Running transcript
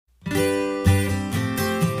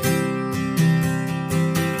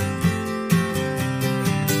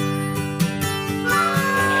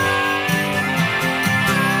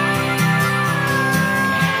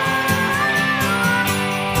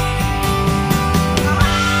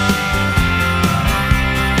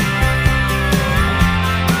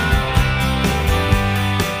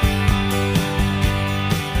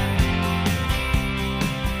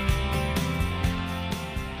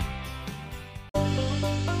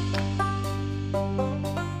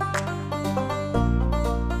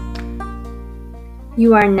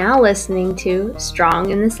You are now listening to Strong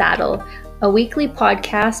in the Saddle, a weekly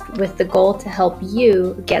podcast with the goal to help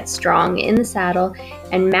you get strong in the saddle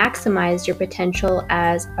and maximize your potential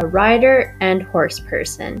as a rider and horse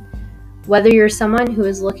person. Whether you're someone who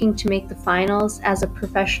is looking to make the finals as a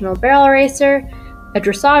professional barrel racer, a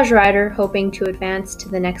dressage rider hoping to advance to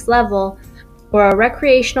the next level, or a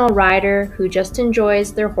recreational rider who just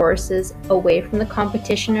enjoys their horses away from the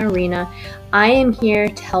competition arena, I am here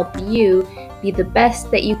to help you be the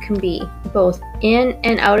best that you can be, both in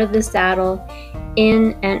and out of the saddle,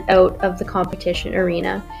 in and out of the competition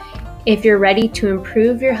arena. If you're ready to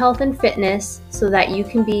improve your health and fitness so that you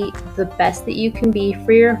can be the best that you can be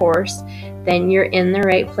for your horse, then you're in the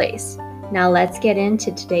right place. Now let's get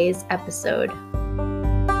into today's episode.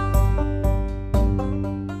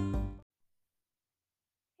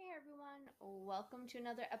 Hey everyone, welcome to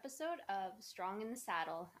another episode of Strong in the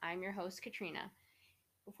Saddle. I'm your host, Katrina.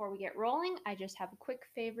 Before we get rolling, I just have a quick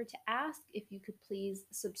favor to ask if you could please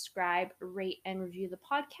subscribe, rate, and review the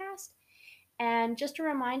podcast. And just a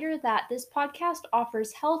reminder that this podcast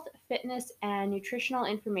offers health, fitness, and nutritional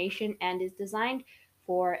information and is designed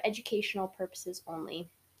for educational purposes only.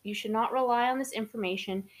 You should not rely on this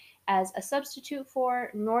information as a substitute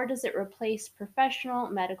for, nor does it replace professional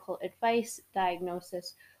medical advice,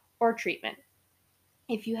 diagnosis, or treatment.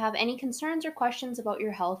 If you have any concerns or questions about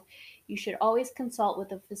your health, you should always consult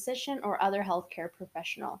with a physician or other healthcare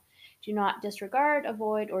professional. Do not disregard,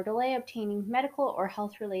 avoid, or delay obtaining medical or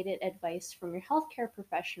health-related advice from your healthcare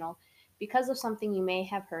professional because of something you may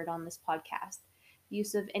have heard on this podcast. The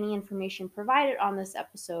use of any information provided on this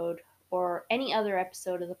episode or any other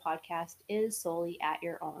episode of the podcast is solely at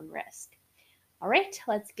your own risk. All right,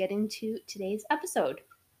 let's get into today's episode.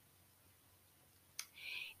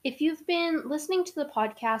 If you've been listening to the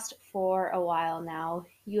podcast for a while now,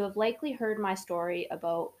 you have likely heard my story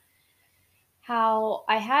about how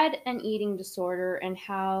I had an eating disorder and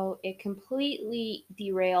how it completely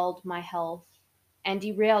derailed my health and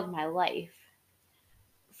derailed my life.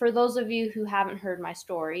 For those of you who haven't heard my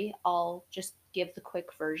story, I'll just give the quick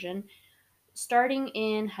version. Starting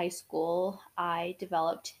in high school, I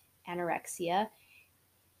developed anorexia.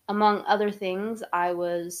 Among other things, I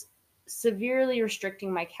was severely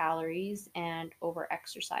restricting my calories and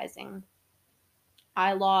over-exercising.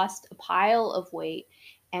 I lost a pile of weight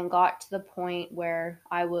and got to the point where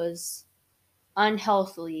I was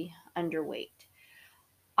unhealthily underweight.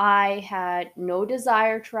 I had no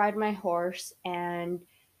desire to ride my horse, and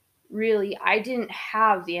really, I didn't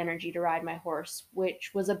have the energy to ride my horse,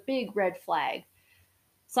 which was a big red flag.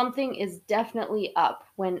 Something is definitely up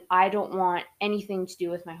when I don't want anything to do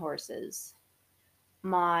with my horses.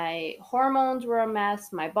 My hormones were a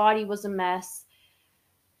mess. My body was a mess.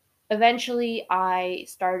 Eventually, I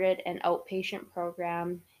started an outpatient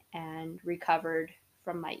program and recovered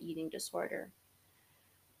from my eating disorder.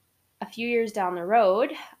 A few years down the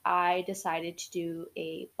road, I decided to do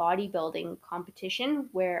a bodybuilding competition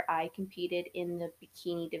where I competed in the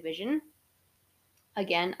bikini division.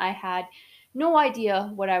 Again, I had no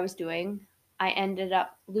idea what I was doing. I ended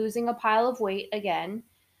up losing a pile of weight again,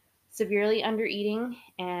 severely undereating,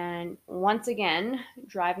 and once again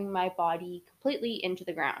driving my body completely into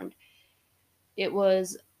the ground. It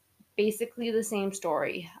was basically the same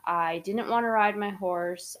story. I didn't want to ride my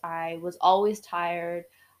horse. I was always tired.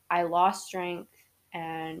 I lost strength,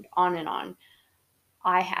 and on and on.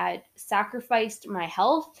 I had sacrificed my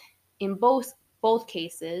health in both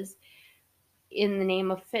cases in the name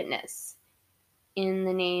of fitness, in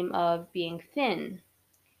the name of being thin,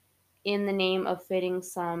 in the name of fitting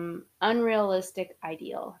some unrealistic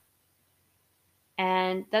ideal.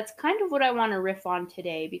 And that's kind of what I want to riff on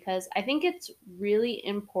today because I think it's really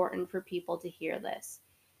important for people to hear this.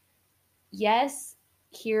 Yes,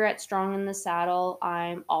 here at Strong in the Saddle,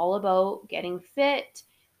 I'm all about getting fit,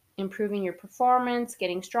 improving your performance,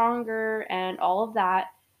 getting stronger, and all of that.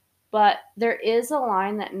 But there is a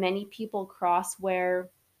line that many people cross where,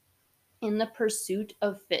 in the pursuit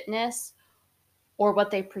of fitness or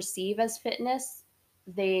what they perceive as fitness,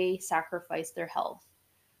 they sacrifice their health.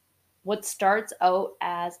 What starts out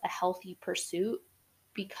as a healthy pursuit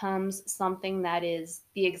becomes something that is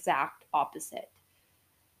the exact opposite.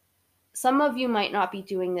 Some of you might not be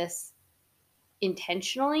doing this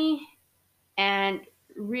intentionally, and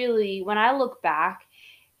really, when I look back,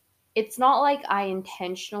 it's not like I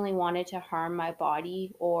intentionally wanted to harm my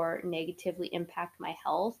body or negatively impact my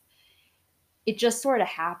health. It just sort of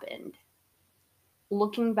happened.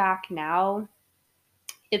 Looking back now,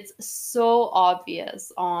 it's so obvious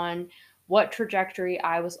on what trajectory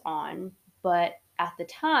I was on, but at the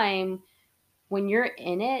time, when you're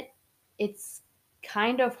in it, it's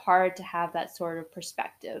kind of hard to have that sort of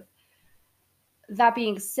perspective. That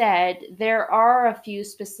being said, there are a few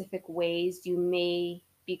specific ways you may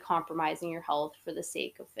be compromising your health for the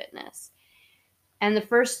sake of fitness. And the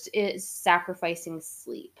first is sacrificing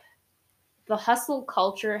sleep. The hustle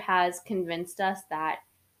culture has convinced us that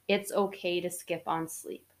it's okay to skip on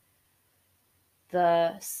sleep.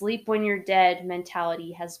 The sleep when you're dead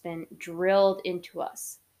mentality has been drilled into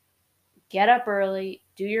us. Get up early,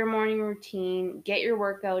 do your morning routine, get your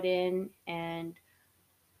workout in, and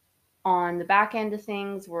on the back end of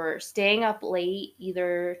things, we're staying up late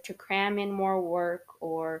either to cram in more work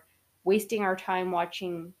or wasting our time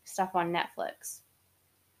watching stuff on Netflix.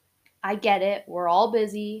 I get it, we're all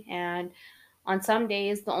busy, and on some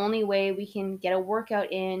days, the only way we can get a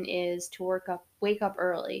workout in is to wake up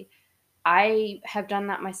early. I have done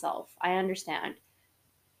that myself. I understand.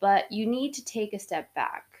 But you need to take a step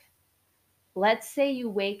back. Let's say you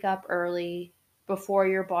wake up early before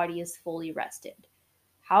your body is fully rested.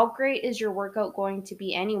 How great is your workout going to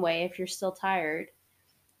be anyway if you're still tired?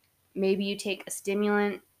 Maybe you take a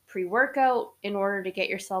stimulant pre workout in order to get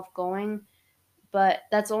yourself going, but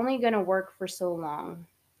that's only going to work for so long.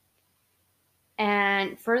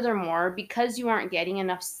 And furthermore, because you aren't getting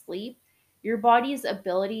enough sleep, your body's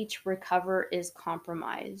ability to recover is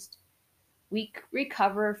compromised. We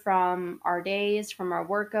recover from our days, from our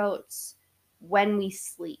workouts, when we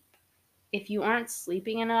sleep. If you aren't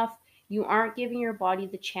sleeping enough, you aren't giving your body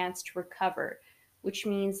the chance to recover, which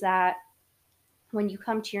means that when you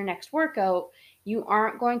come to your next workout, you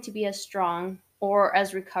aren't going to be as strong or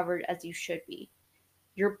as recovered as you should be.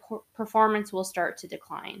 Your performance will start to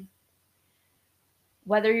decline.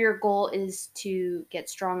 Whether your goal is to get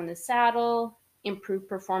strong in the saddle, improve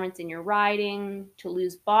performance in your riding, to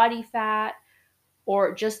lose body fat,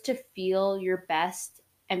 or just to feel your best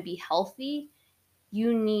and be healthy,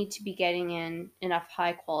 you need to be getting in enough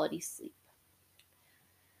high quality sleep.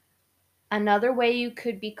 Another way you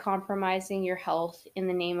could be compromising your health in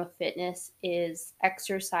the name of fitness is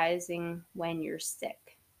exercising when you're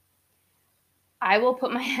sick. I will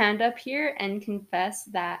put my hand up here and confess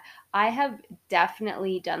that I have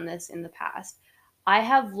definitely done this in the past. I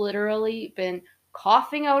have literally been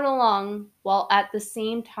coughing out a lung while at the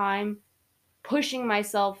same time pushing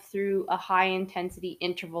myself through a high intensity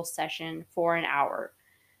interval session for an hour.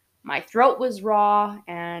 My throat was raw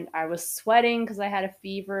and I was sweating because I had a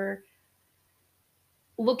fever.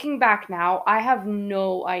 Looking back now, I have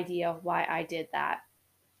no idea why I did that.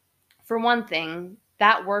 For one thing,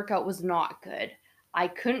 that workout was not good. I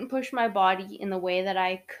couldn't push my body in the way that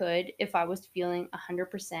I could if I was feeling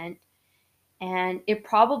 100%, and it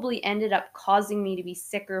probably ended up causing me to be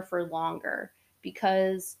sicker for longer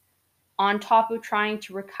because, on top of trying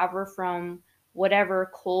to recover from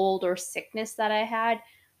whatever cold or sickness that I had,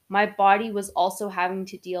 my body was also having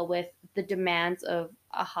to deal with the demands of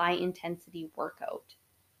a high intensity workout.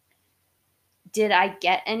 Did I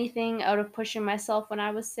get anything out of pushing myself when I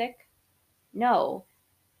was sick? No.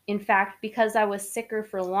 In fact, because I was sicker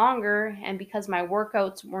for longer and because my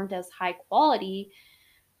workouts weren't as high quality,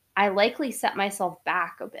 I likely set myself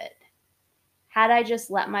back a bit. Had I just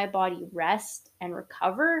let my body rest and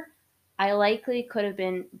recover, I likely could have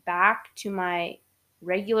been back to my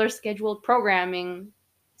regular scheduled programming,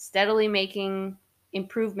 steadily making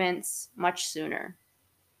improvements much sooner.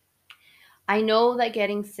 I know that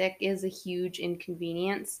getting sick is a huge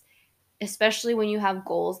inconvenience, especially when you have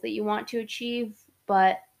goals that you want to achieve.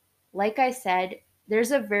 But like I said,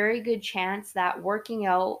 there's a very good chance that working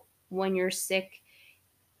out when you're sick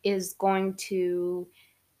is going to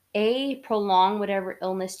A, prolong whatever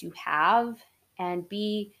illness you have, and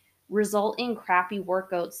B, result in crappy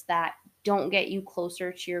workouts that don't get you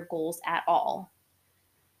closer to your goals at all.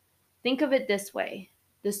 Think of it this way: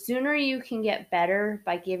 the sooner you can get better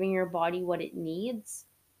by giving your body what it needs,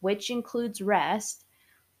 which includes rest,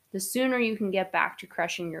 the sooner you can get back to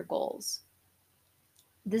crushing your goals.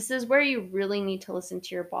 This is where you really need to listen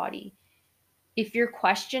to your body. If you're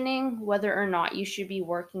questioning whether or not you should be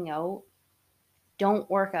working out, don't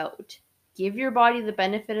work out. Give your body the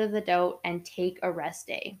benefit of the doubt and take a rest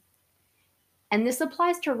day. And this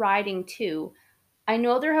applies to riding too. I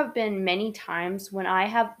know there have been many times when I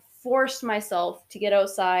have forced myself to get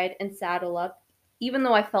outside and saddle up, even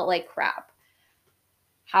though I felt like crap.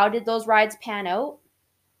 How did those rides pan out?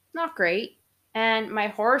 Not great. And my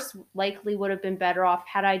horse likely would have been better off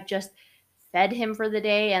had I just fed him for the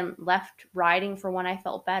day and left riding for when I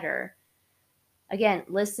felt better. Again,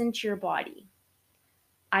 listen to your body.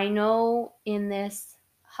 I know in this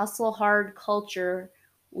hustle hard culture,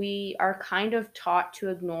 we are kind of taught to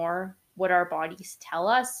ignore what our bodies tell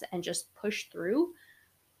us and just push through.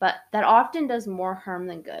 but that often does more harm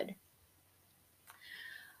than good.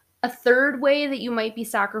 A third way that you might be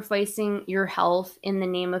sacrificing your health in the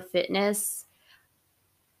name of fitness,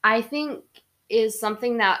 I think, is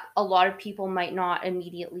something that a lot of people might not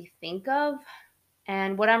immediately think of.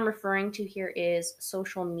 And what I'm referring to here is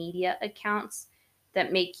social media accounts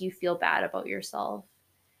that make you feel bad about yourself.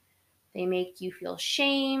 They make you feel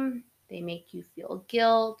shame, they make you feel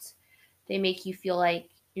guilt, they make you feel like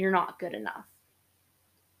you're not good enough.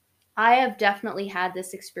 I have definitely had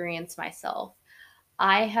this experience myself.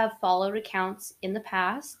 I have followed accounts in the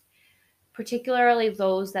past, particularly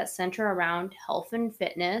those that center around health and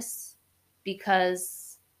fitness,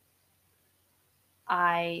 because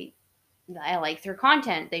I like their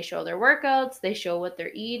content. They show their workouts, they show what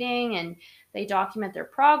they're eating, and they document their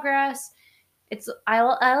progress. I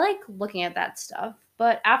like looking at that stuff,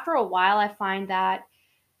 but after a while I find that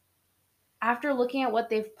after looking at what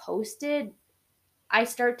they've posted, I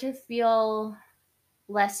start to feel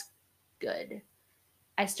less good.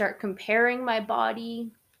 I start comparing my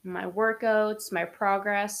body, my workouts, my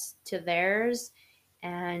progress to theirs,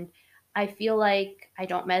 and I feel like I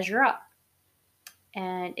don't measure up.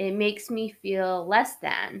 And it makes me feel less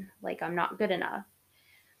than, like I'm not good enough.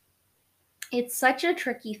 It's such a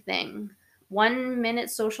tricky thing. 1 minute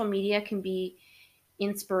social media can be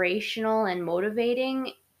inspirational and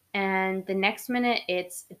motivating, and the next minute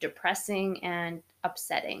it's depressing and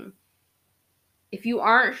upsetting. If you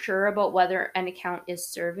aren't sure about whether an account is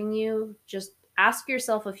serving you, just ask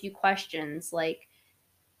yourself a few questions like,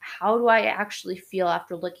 how do I actually feel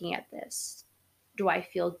after looking at this? Do I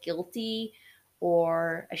feel guilty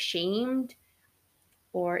or ashamed?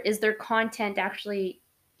 Or is their content actually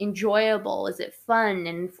enjoyable? Is it fun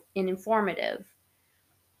and informative?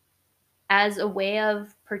 As a way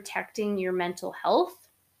of protecting your mental health,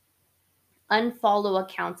 unfollow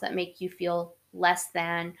accounts that make you feel less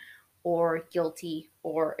than or guilty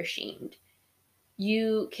or ashamed.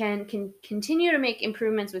 You can continue to make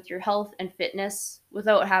improvements with your health and fitness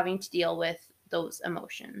without having to deal with those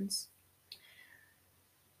emotions.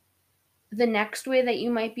 The next way that you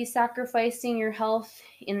might be sacrificing your health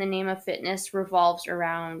in the name of fitness revolves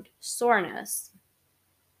around soreness.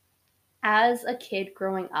 As a kid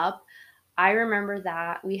growing up, I remember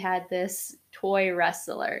that we had this toy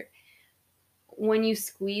wrestler. When you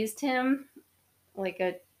squeezed him, like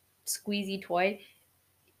a squeezy toy,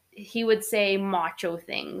 he would say macho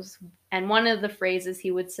things. And one of the phrases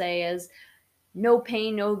he would say is, no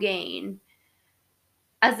pain, no gain.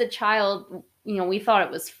 As a child, we thought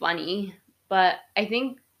it was funny, but I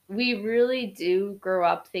think we really do grow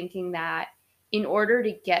up thinking that in order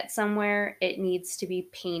to get somewhere, it needs to be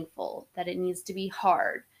painful, that it needs to be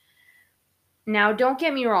hard. Now, don't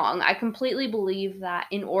get me wrong, I completely believe that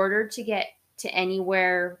in order to get to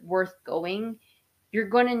anywhere worth going, you're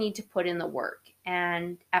going to need to put in the work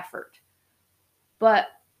and effort. But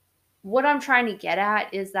what I'm trying to get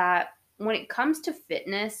at is that when it comes to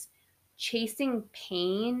fitness, chasing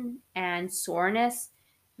pain and soreness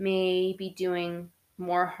may be doing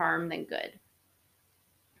more harm than good.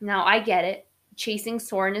 Now, I get it. Chasing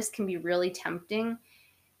soreness can be really tempting.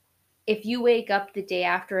 If you wake up the day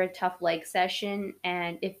after a tough leg session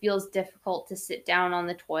and it feels difficult to sit down on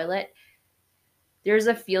the toilet, there's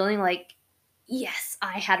a feeling like, yes,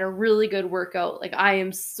 I had a really good workout. Like I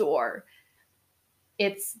am sore.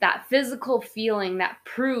 It's that physical feeling, that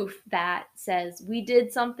proof that says we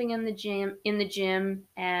did something in the gym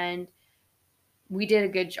and we did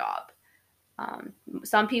a good job.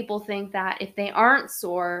 Some people think that if they aren't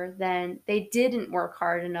sore, then they didn't work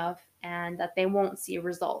hard enough and that they won't see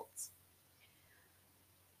results.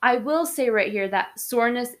 I will say right here that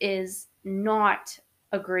soreness is not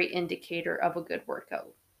a great indicator of a good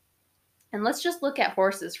workout. And let's just look at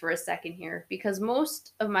horses for a second here, because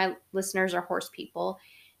most of my listeners are horse people,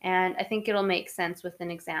 and I think it'll make sense with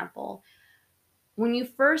an example. When you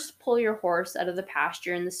first pull your horse out of the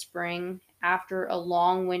pasture in the spring after a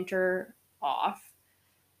long winter off,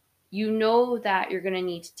 you know that you're going to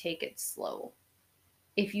need to take it slow.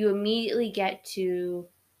 If you immediately get to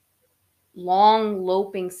long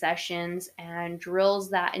loping sessions and drills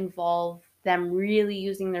that involve them really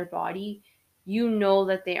using their body, you know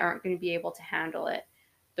that they aren't going to be able to handle it.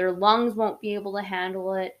 Their lungs won't be able to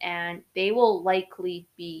handle it, and they will likely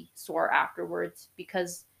be sore afterwards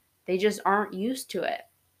because they just aren't used to it.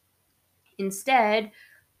 Instead,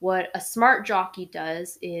 what a smart jockey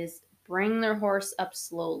does is bring their horse up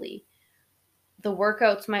slowly. The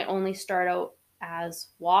workouts might only start out as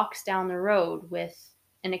walks down the road with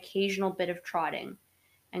an occasional bit of trotting.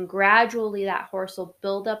 And gradually, that horse will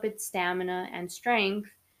build up its stamina and strength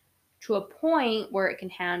to a point where it can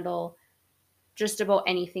handle just about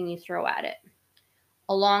anything you throw at it.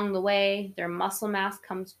 Along the way, their muscle mass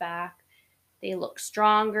comes back. They look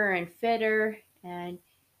stronger and fitter. And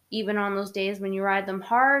even on those days when you ride them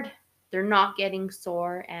hard, they're not getting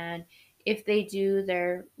sore. And if they do,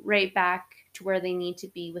 they're right back to where they need to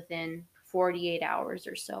be within 48 hours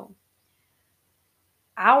or so.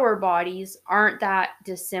 Our bodies aren't that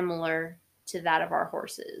dissimilar to that of our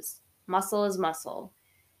horses. Muscle is muscle.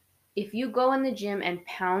 If you go in the gym and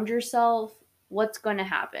pound yourself, what's going to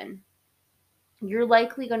happen? You're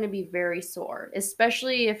likely going to be very sore,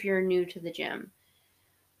 especially if you're new to the gym.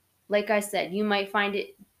 Like I said, you might find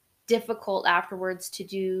it difficult afterwards to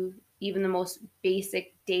do even the most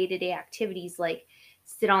basic day-to-day activities like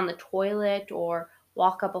sit on the toilet or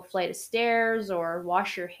walk up a flight of stairs or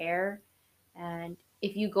wash your hair. And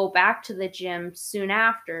if you go back to the gym soon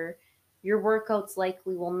after, your workouts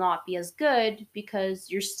likely will not be as good because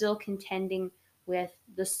you're still contending with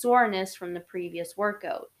the soreness from the previous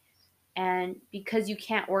workout. And because you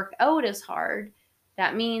can't work out as hard,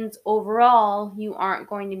 that means overall you aren't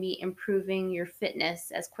going to be improving your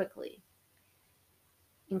fitness as quickly.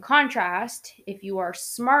 In contrast, if you are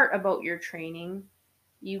smart about your training,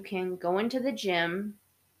 you can go into the gym,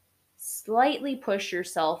 slightly push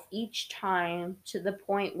yourself each time to the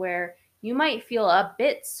point where you might feel a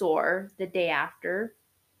bit sore the day after,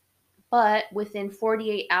 but within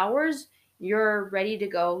 48 hours, you're ready to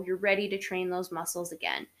go. You're ready to train those muscles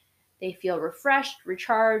again. They feel refreshed,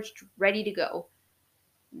 recharged, ready to go.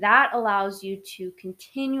 That allows you to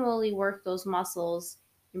continually work those muscles,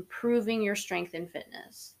 improving your strength and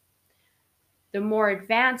fitness. The more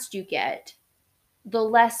advanced you get, the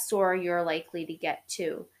less sore you're likely to get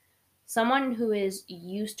too. Someone who is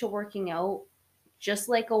used to working out, just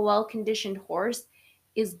like a well conditioned horse,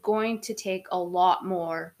 is going to take a lot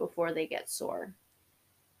more before they get sore.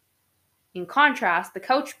 In contrast, the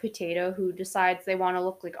couch potato who decides they want to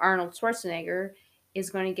look like Arnold Schwarzenegger is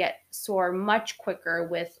going to get sore much quicker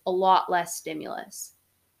with a lot less stimulus.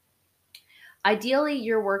 Ideally,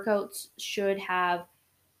 your workouts should have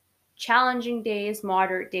challenging days,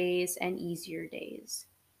 moderate days, and easier days.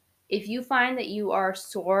 If you find that you are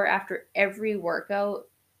sore after every workout,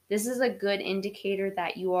 this is a good indicator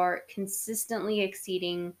that you are consistently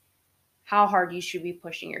exceeding how hard you should be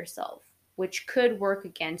pushing yourself, which could work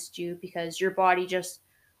against you because your body just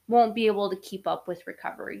won't be able to keep up with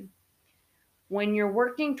recovery. When you're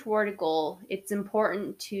working toward a goal, it's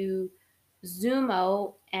important to zoom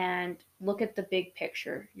out and look at the big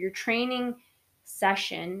picture. Your training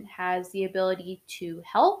session has the ability to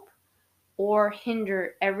help or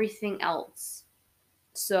hinder everything else.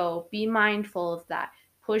 So be mindful of that.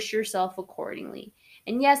 Push yourself accordingly.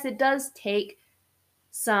 And yes, it does take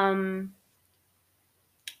some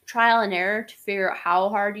trial and error to figure out how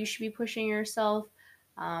hard you should be pushing yourself.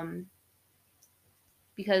 Um,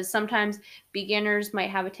 because sometimes beginners might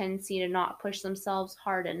have a tendency to not push themselves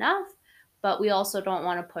hard enough, but we also don't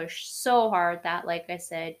want to push so hard that, like I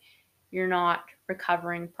said, you're not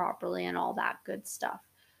recovering properly and all that good stuff.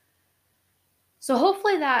 So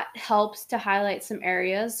hopefully that helps to highlight some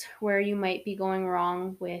areas where you might be going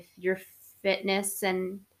wrong with your fitness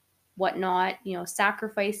and whatnot,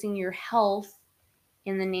 sacrificing your health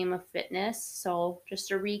in the name of fitness. So just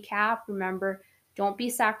to recap, remember, don't be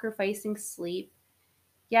sacrificing sleep.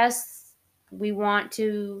 Yes, we want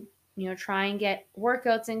to, try and get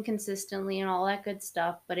workouts in consistently and all that good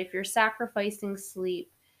stuff, but if you're sacrificing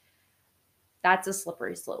sleep, that's a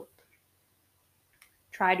slippery slope.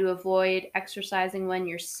 Try to avoid exercising when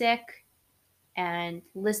you're sick and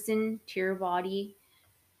listen to your body.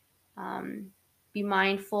 Be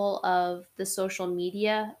mindful of the social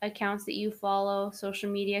media accounts that you follow. Social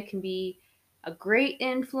media can be a great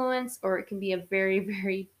influence or it can be a very,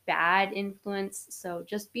 very bad influence. So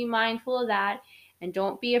just be mindful of that and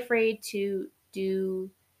don't be afraid to do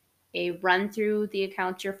a run through the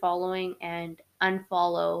accounts you're following and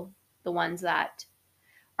unfollow the ones that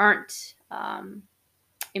aren't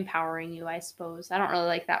empowering you, I suppose. I don't really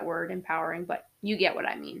like that word empowering, but you get what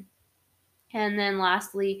I mean. And then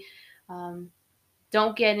lastly,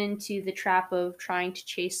 don't get into the trap of trying to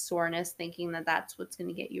chase soreness, thinking that that's what's going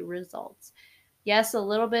to get you results. Yes, a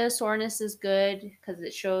little bit of soreness is good because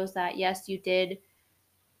it shows that, yes, you did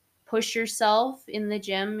push yourself in the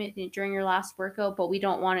gym during your last workout, but we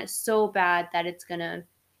don't want it so bad that it's going to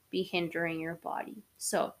be hindering your body.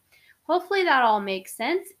 So hopefully that all makes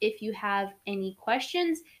sense. If you have any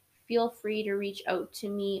questions, feel free to reach out to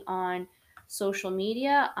me on social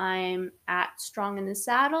media. I'm at Strong in the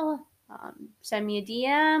Saddle. Send me a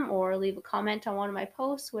DM or leave a comment on one of my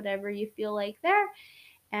posts, whatever you feel like there.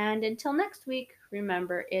 And until next week,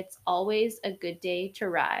 remember, it's always a good day to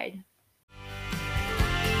ride.